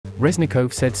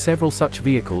Reznikov said several such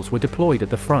vehicles were deployed at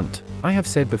the front. I have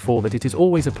said before that it is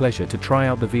always a pleasure to try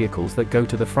out the vehicles that go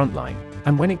to the front line,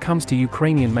 and when it comes to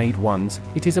Ukrainian-made ones,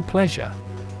 it is a pleasure.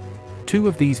 2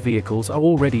 of these vehicles are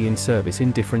already in service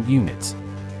in different units.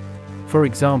 For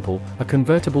example, a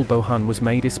convertible Bohun was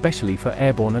made especially for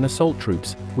airborne and assault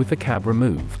troops, with the cab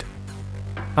removed.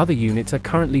 Other units are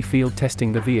currently field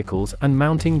testing the vehicles and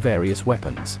mounting various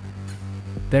weapons.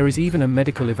 There is even a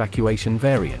medical evacuation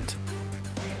variant.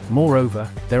 Moreover,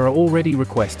 there are already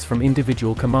requests from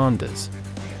individual commanders.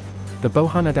 The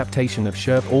Bohun adaptation of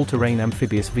Sherp all-terrain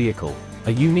amphibious vehicle,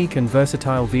 a unique and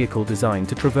versatile vehicle designed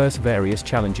to traverse various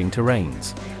challenging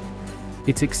terrains.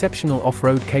 Its exceptional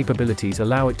off-road capabilities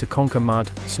allow it to conquer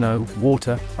mud, snow,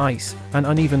 water, ice, and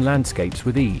uneven landscapes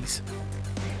with ease.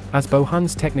 As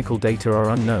Bohun's technical data are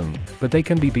unknown, but they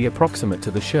can be approximate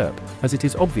to the Sherp, as it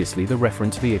is obviously the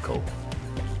reference vehicle.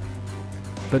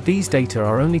 But these data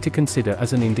are only to consider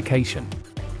as an indication.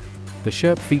 The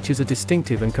Sherp features a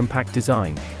distinctive and compact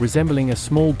design, resembling a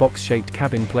small box-shaped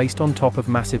cabin placed on top of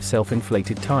massive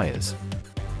self-inflated tires.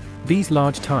 These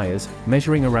large tires,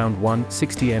 measuring around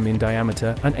 160 m in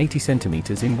diameter and 80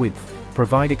 cm in width,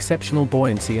 provide exceptional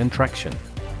buoyancy and traction.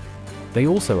 They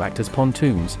also act as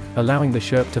pontoons, allowing the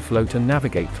Sherp to float and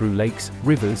navigate through lakes,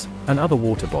 rivers, and other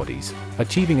water bodies,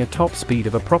 achieving a top speed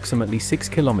of approximately 6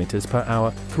 km per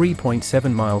hour,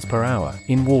 3.7 miles per hour,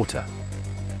 in water.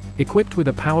 Equipped with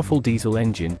a powerful diesel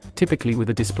engine, typically with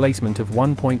a displacement of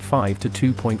 1.5 to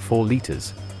 2.4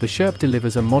 liters, the Sherp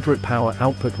delivers a moderate power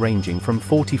output ranging from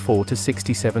 44 to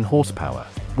 67 horsepower,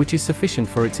 which is sufficient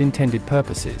for its intended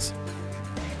purposes.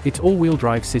 Its all-wheel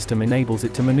drive system enables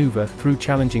it to maneuver through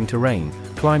challenging terrain,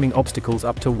 climbing obstacles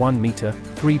up to 1 meter,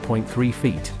 3.3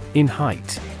 feet, in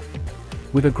height.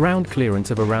 With a ground clearance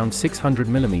of around 600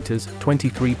 millimeters,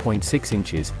 23.6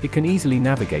 inches, it can easily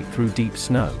navigate through deep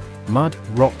snow, mud,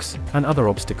 rocks, and other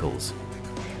obstacles.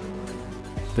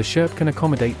 The Sherp can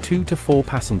accommodate 2 to 4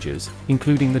 passengers,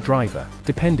 including the driver,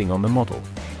 depending on the model.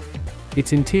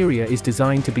 Its interior is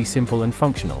designed to be simple and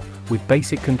functional, with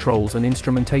basic controls and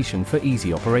instrumentation for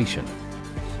easy operation.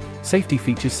 Safety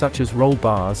features such as roll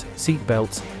bars, seat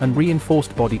belts, and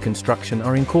reinforced body construction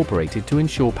are incorporated to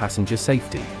ensure passenger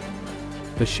safety.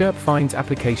 The Sherp finds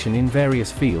application in various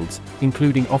fields,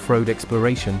 including off-road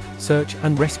exploration, search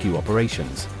and rescue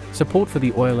operations, support for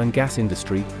the oil and gas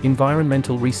industry,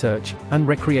 environmental research, and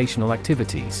recreational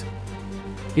activities.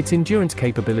 Its endurance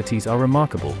capabilities are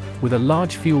remarkable, with a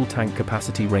large fuel tank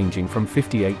capacity ranging from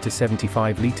 58 to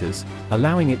 75 liters,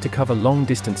 allowing it to cover long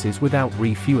distances without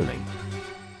refueling.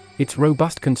 Its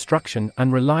robust construction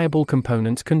and reliable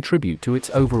components contribute to its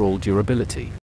overall durability.